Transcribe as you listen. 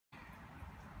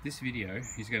This video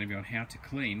is going to be on how to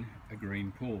clean a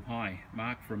green pool. Hi,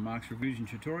 Mark from Mark's Reviews and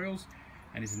Tutorials,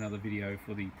 and it's another video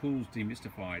for the Pools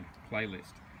Demystified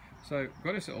playlist. So,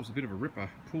 got ourselves a bit of a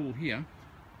ripper pool here.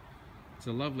 It's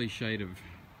a lovely shade of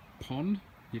pond,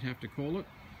 you'd have to call it,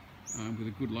 with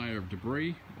a good layer of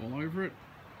debris all over it.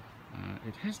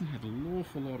 It hasn't had an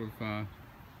awful lot of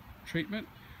treatment,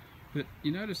 but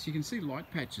you notice you can see light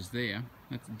patches there.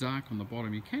 That's dark on the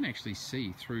bottom. You can actually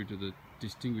see through to the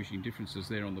distinguishing differences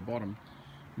there on the bottom,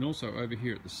 and also over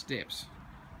here at the steps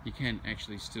you can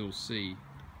actually still see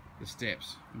the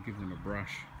steps. I'll give them a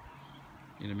brush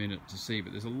in a minute to see,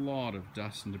 but there's a lot of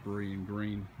dust and debris and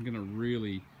green. I'm going to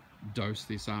really dose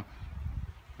this up.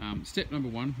 Step number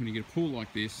one when you get a pool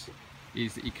like this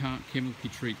is that you can't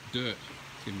chemically treat dirt.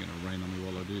 It's even going to rain on me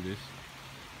while I do this.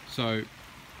 So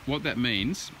what that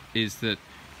means is that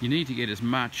you need to get as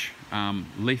much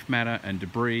leaf matter and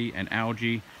debris and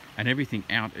algae and everything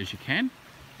out as you can,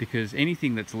 because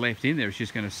anything that's left in there is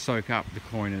just going to soak up the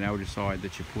chlorine and algicide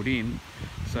that you put in.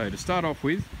 So to start off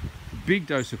with, big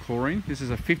dose of chlorine. This is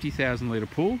a 50,000 litre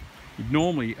pool.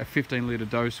 Normally a 15 litre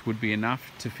dose would be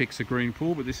enough to fix a green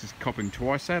pool, but this is copping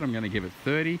twice that. I'm going to give it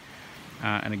 30,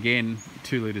 and again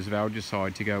 2 litres of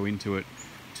algicide to go into it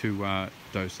to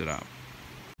dose it up.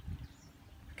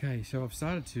 Okay, so I've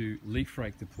started to leaf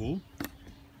rake the pool.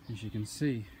 As you can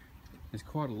see, there's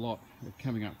quite a lot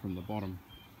coming up from the bottom.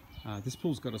 This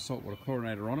pool's got a saltwater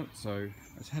chlorinator on it, so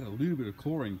it's had a little bit of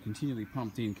chlorine continually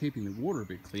pumped in, keeping the water a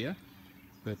bit clear.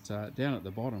 But down at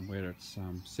the bottom where it's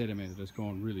sedimented, it's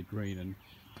gone really green, and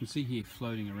you can see here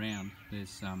floating around,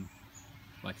 there's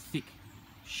like thick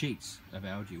sheets of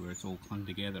algae where it's all clung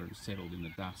together and settled in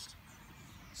the dust.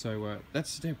 So that's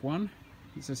step one.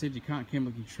 As I said, you can't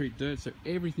chemically treat dirt, so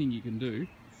everything you can do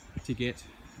to get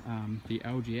the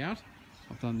algae out.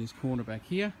 I've done this corner back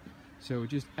here, so we'll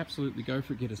just absolutely go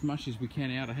for it, get as much as we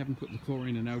can out. I haven't put the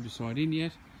chlorine and algicide in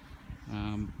yet,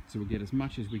 so we'll get as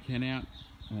much as we can out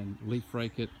and leaf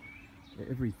rake it,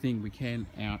 everything we can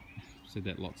out. Said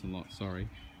that lots and lots, sorry.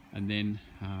 And then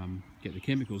get the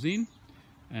chemicals in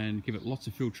and give it lots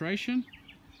of filtration,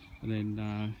 and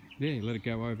then yeah, let it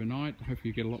go overnight. Hopefully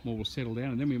you get a lot more will settle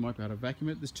down, and then we might be able to vacuum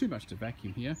it. There's too much to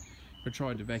vacuum here. If I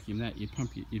tried to vacuum that,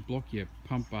 you'd block your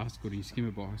pump basket or your skimmer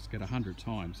basket 100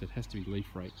 times. It has to be leaf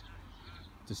raked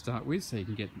to start with, so you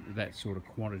can get that sort of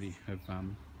quantity of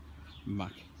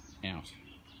muck out.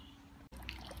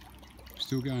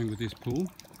 Still going with this pool,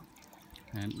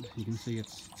 and you can see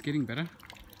it's getting better.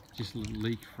 Just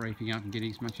leaf raking up and getting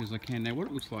as much as I can. Now what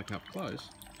it looks like up close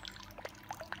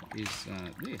is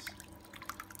this.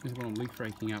 This is what I'm leaf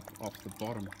raking up off the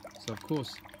bottom. So of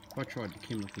course, if I tried to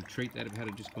chemically treat that, if it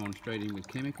had just gone straight in with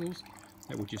chemicals,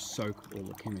 that would just soak all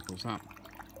the chemicals up.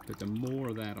 But the more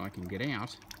of that I can get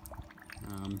out,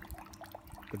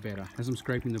 the better. As I'm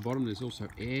scraping the bottom, there's also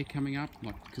air coming up,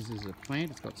 like because there's a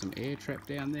plant, it's got some air trapped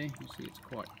down there. You see it's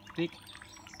quite thick,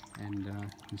 and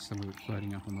there's some of it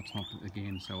floating up on the top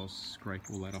again, so I'll scrape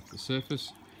all that off the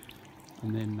surface,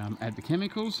 and then add the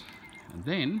chemicals, and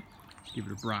then give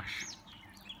it a brush.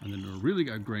 And then it'll really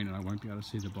go green and I won't be able to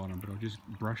see the bottom, but I'll just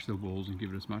brush the walls and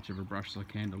give it as much of a brush as I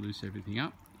can to loose everything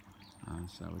up.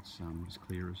 So it's as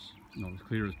clear as, not as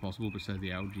clear as possible, but so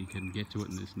the algae can get to it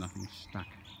and there's nothing stuck.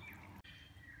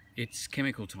 It's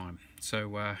chemical time,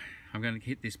 so I'm going to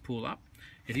hit this pool up.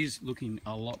 It is looking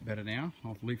a lot better now.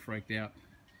 I've leaf raked out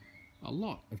a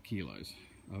lot of kilos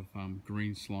of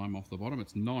green slime off the bottom.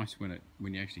 It's nice when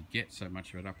you actually get so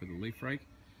much of it up with a leaf rake.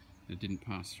 It didn't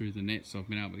pass through the net, so I've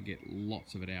been able to get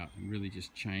lots of it out and really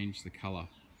just change the colour,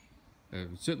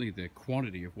 certainly the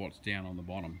quantity of what's down on the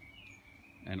bottom.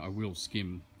 And I will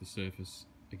skim the surface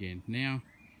again now,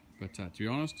 but to be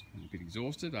honest, I'm a bit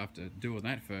exhausted after doing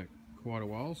that for quite a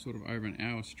while, sort of over an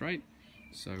hour straight.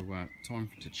 So time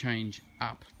to change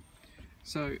up.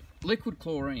 So liquid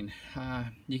chlorine,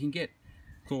 you can get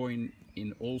chlorine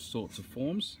in all sorts of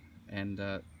forms, and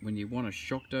when you want to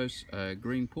shock dose a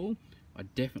green pool, I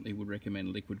definitely would recommend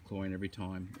liquid chlorine every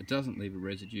time. It doesn't leave a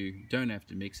residue, don't have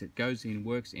to mix it, goes in,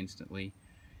 works instantly,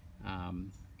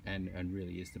 and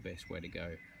really is the best way to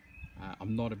go.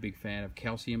 I'm not a big fan of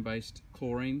calcium based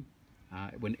chlorine.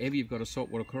 Whenever you've got a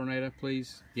saltwater chlorinator,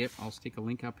 please, yep, I'll stick a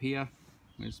link up here.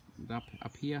 Where's up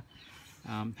here?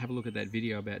 Have a look at that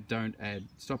video about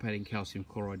stop adding calcium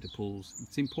chloride to pools.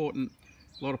 It's important.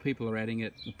 A lot of people are adding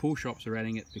it, the pool shops are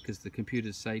adding it because the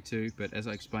computers say to, but as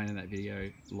I explained in that video,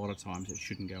 a lot of times it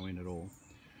shouldn't go in at all.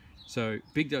 So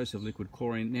big dose of liquid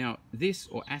chlorine. Now this,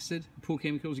 or acid, pool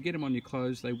chemicals, you get them on your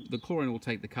clothes, the chlorine will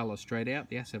take the colour straight out,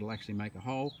 the acid will actually make a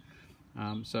hole.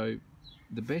 So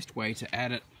the best way to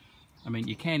add it, I mean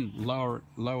you can lower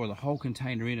the whole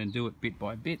container in and do it bit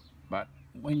by bit, but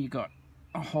when you got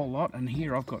a whole lot, and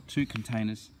here I've got 2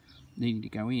 containers needing to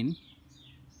go in.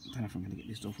 I don't know if I'm going to get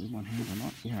this off with one hand or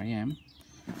not. Here I am.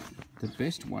 The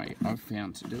best way I've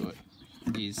found to do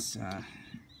it is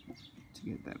to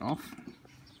get that off,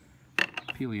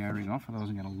 peel the O-ring off, otherwise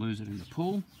I'm going to lose it in the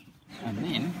pool, and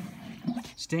then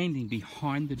standing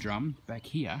behind the drum back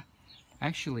here,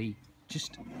 actually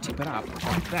just tip it up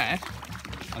like that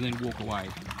and then walk away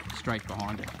straight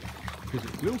behind it, because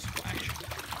it will splash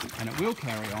and it will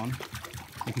carry on.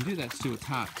 You can do that to its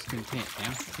heart's content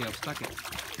now. See, I've stuck it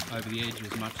over the edge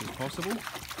as much as possible,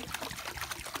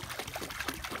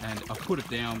 and I've put it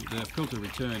down. The filter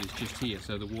return is just here,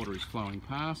 so the water is flowing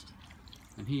past,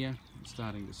 and here it's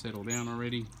starting to settle down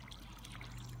already.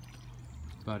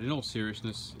 But in all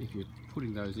seriousness, if you're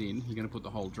putting those in, you're going to put the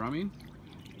whole drum in.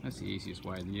 That's the easiest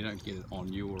way, then you don't get it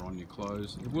on you or on your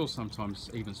clothes. It will sometimes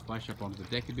even splash up onto the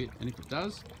deck a bit, and if it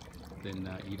does, then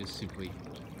you just simply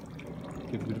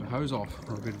give a bit of a hose off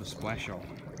or a bit of a splash off.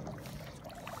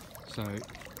 So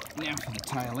now for the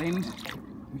tail end,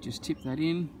 we just tip that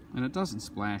in, and it doesn't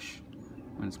splash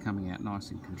when it's coming out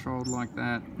nice and controlled like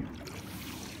that.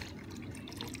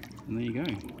 And there you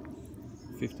go,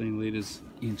 15 litres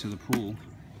into the pool.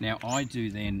 Now I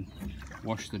do then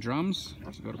wash the drums, so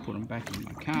I've got to put them back in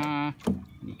my car, and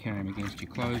you carry them against your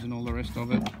clothes and all the rest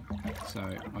of it. So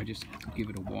I just give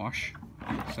it a wash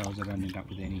so as I don't end up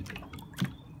with any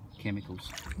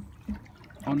chemicals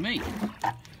on me.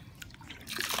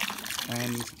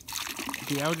 And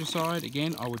the algicide,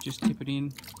 again, I would just tip it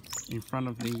in front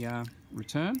of the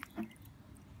return.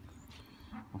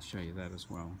 I'll show you that as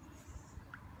well.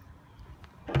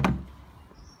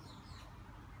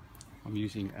 I'm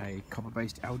using a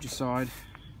copper-based algicide.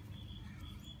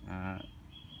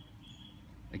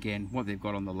 Again, what they've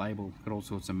got on the label, got all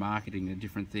sorts of marketing and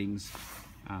different things.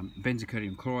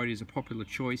 Benzalkonium chloride is a popular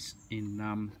choice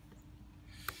in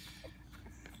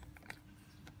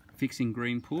fixing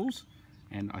green pools,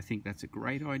 and I think that's a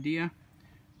great idea.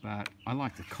 But I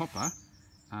like the copper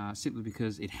simply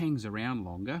because it hangs around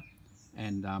longer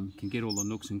and can get all the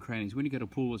nooks and crannies. When you get a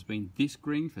pool that's been this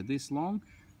green for this long,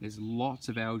 there's lots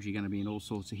of algae going to be in all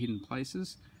sorts of hidden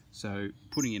places. So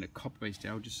putting in a copper-based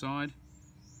algicide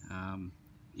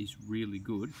is really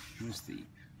good. Where's the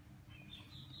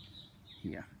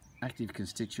here? Active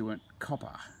constituent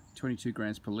copper, 22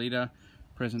 grams per litre,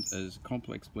 present as a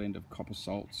complex blend of copper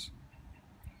salts,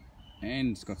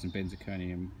 and it's got some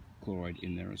benzalkonium chloride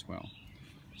in there as well.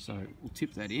 So we'll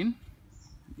tip that in.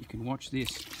 You can watch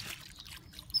this.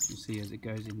 You'll see as it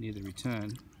goes in near the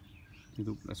return.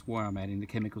 That's why I'm adding the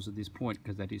chemicals at this point,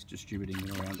 because that is distributing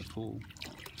it around the pool.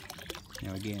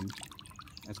 Now again,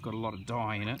 it's got a lot of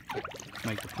dye in it to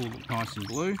make the pool look nice and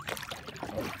blue.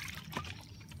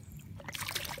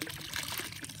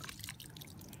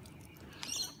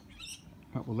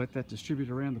 But we'll let that distribute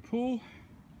around the pool,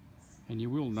 and you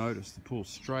will notice the pool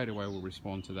straight away will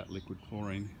respond to that liquid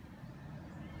chlorine.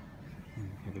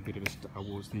 Have a bit of a Star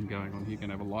Wars thing going on here. You're going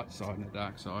to have a light side and a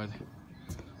dark side.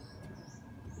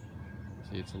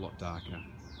 See, it's a lot darker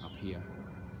up here,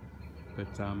 but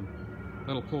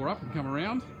that'll pour up and come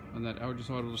around, and that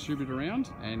algicide will distribute around,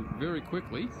 and very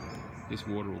quickly this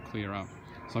water will clear up.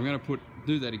 So I'm going to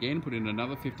do that again, put in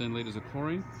another 15 litres of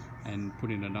chlorine and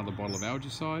put in another bottle of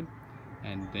algicide,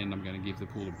 and then I'm going to give the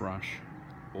pool a brush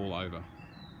all over.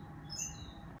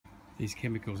 These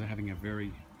chemicals are having a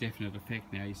very definite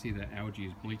effect now. You see that algae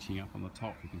is bleaching up on the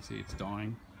top. You can see it's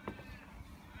dying,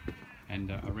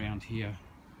 and around here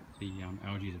the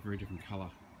algae is a very different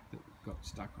colour that got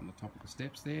stuck on the top of the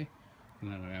steps there,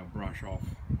 and then I'll brush off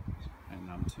and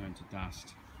turn to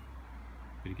dust.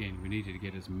 But again, we needed to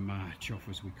get as much off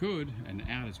as we could and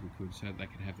out as we could so they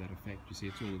could have that effect. You see,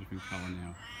 it's all a different colour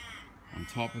now on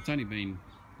top. It's only been,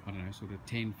 I don't know, sort of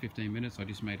 10-15 minutes. I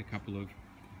just made a couple of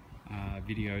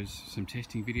videos, some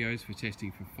testing videos for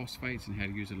testing for phosphates and how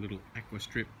to use a little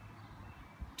aquastrip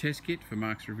test kit for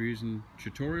Mark's Reviews and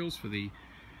Tutorials for the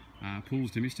Pools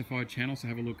Demystified channel. So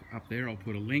have a look up there. I'll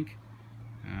put a link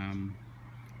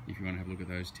if you want to have a look at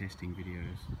those testing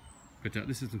videos. But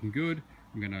this is looking good.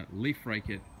 I'm going to leaf rake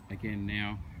it again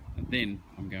now, and then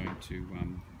I'm going to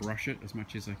brush it as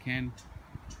much as I can,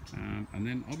 and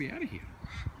then I'll be out of here.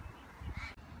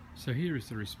 So here is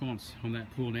the response on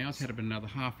that pool now. It's had about another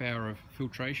half hour of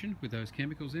filtration with those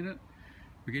chemicals in it.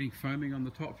 We're getting foaming on the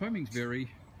top. Foaming's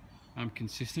very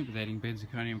consistent with adding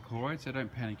benzalkonium chloride, so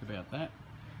don't panic about that.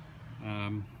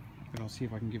 But I'll see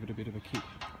if I can give it a bit of a kick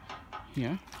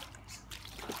here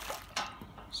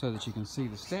so that you can see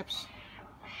the steps.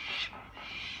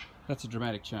 That's a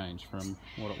dramatic change from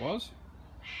what it was.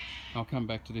 I'll come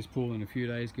back to this pool in a few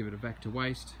days, give it a back to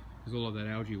waste, because all of that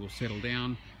algae will settle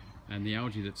down and the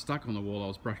algae that's stuck on the wall, I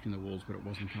was brushing the walls but it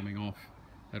wasn't coming off.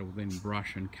 That'll then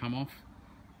brush and come off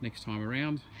next time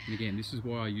around. And again, this is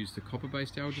why I use the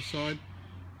copper-based algicide,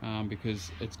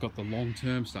 because it's got the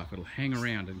long-term stuff. It'll hang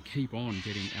around and keep on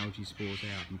getting algae spores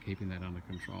out and keeping that under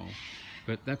control.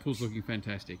 But that pool's looking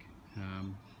fantastic.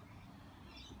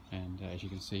 And as you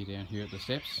can see down here at the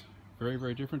steps, very,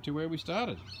 very different to where we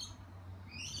started.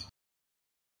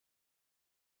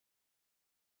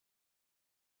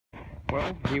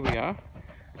 Well, here we are,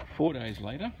 4 days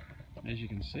later. As you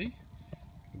can see,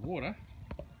 the water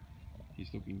is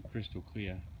looking crystal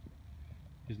clear.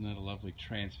 Isn't that a lovely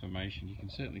transformation? You can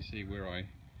certainly see where I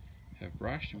have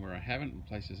brushed and where I haven't, and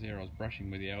places there I was brushing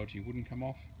where the algae wouldn't come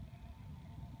off,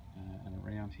 and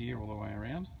around here, all the way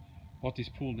around. What this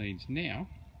pool needs now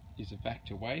is a vac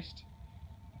to waste,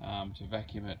 to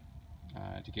vacuum it,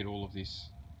 to get all of this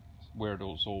where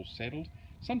it's all settled.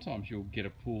 Sometimes you'll get a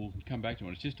pool and come back to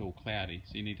it, it's just all cloudy,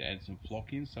 so you need to add some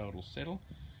flock in so it'll settle.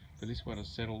 But this one has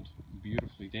settled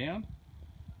beautifully down,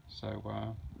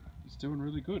 so it's doing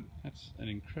really good. That's an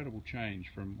incredible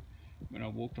change from when I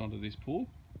walked onto this pool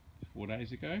 4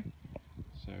 days ago.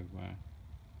 So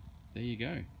there you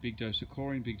go, big dose of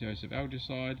chlorine, big dose of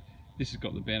algicide. This has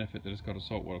got the benefit that it's got a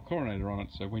saltwater chlorinator on it,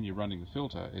 so when you're running the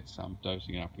filter, it's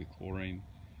dosing up with chlorine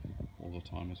all the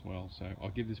time as well. So I'll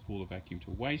give this pool a vacuum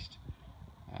to waste,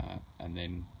 and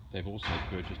then they've also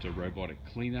purchased a robotic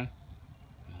cleaner.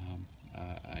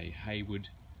 A Hayward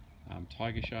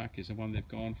Tiger Shark is the one they've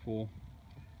gone for.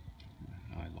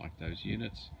 I like those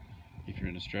units. If you're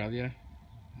in Australia,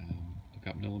 look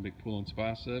up Nillumbik Pool and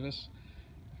Spa Service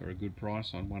for a good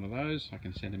price on one of those. I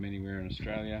can send them anywhere in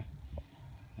Australia,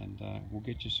 and we'll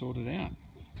get you sorted out.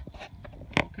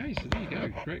 Okay, so there you go,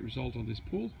 great result on this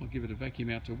pool. I'll give it a vacuum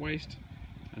out to waste,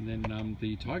 and then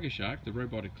the Tiger Shark, the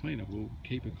robotic cleaner, will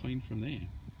keep it clean from there.